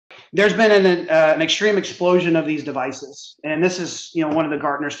there's been an extreme explosion of these devices, and this is one of the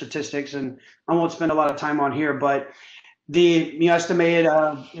Gartner statistics, and I won't spend a lot of time on here, but the estimated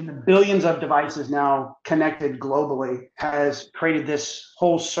in the billions of devices now connected globally has created this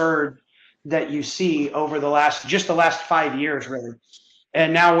whole surge that you see over the last 5 years, really.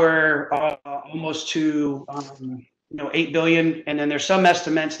 And now we're almost to 8 billion, and then there's some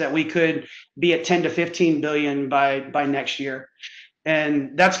estimates that we could be at 10 to 15 billion by next year.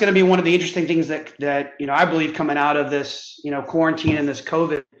 And that's going to be one of the interesting things that I believe coming out of this quarantine and this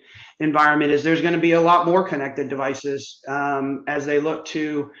COVID environment is there's going to be a lot more connected devices as they look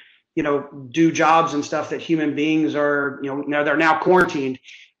to do jobs and stuff that human beings are they're now quarantined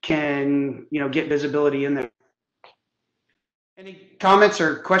can get visibility in there. Any comments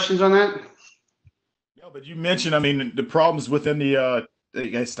or questions on that? Yeah, but you mentioned, I mean, the problems within the I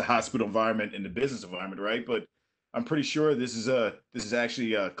guess the hospital environment and the business environment, right? But I'm pretty sure this is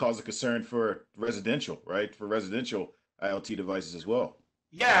actually cause of concern for residential, right? For residential IoT devices as well.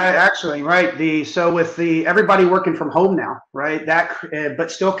 Yeah, actually, right. So with everybody working from home now, right?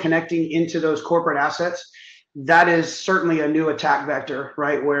 But still connecting into those corporate assets, that is certainly a new attack vector,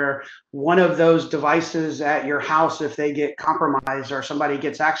 right? Where one of those devices at your house, if they get compromised or somebody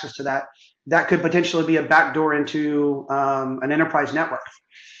gets access to that, that could potentially be a backdoor into an enterprise network.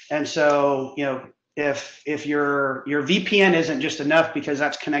 And so, if your VPN isn't just enough because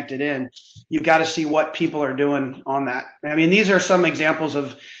that's connected in, you've got to see what people are doing on that. I mean, these are some examples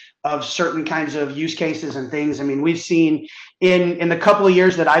of certain kinds of use cases and things. I mean, we've seen in the couple of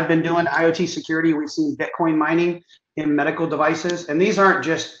years that I've been doing IoT security, we've seen Bitcoin mining in medical devices, and these aren't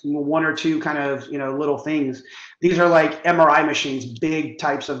just one or two kind of little things. These are like MRI machines, big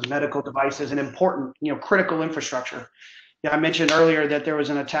types of medical devices, and important critical infrastructure. Yeah, I mentioned earlier that there was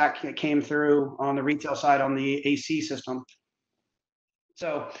an attack that came through on the retail side on the AC system.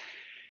 So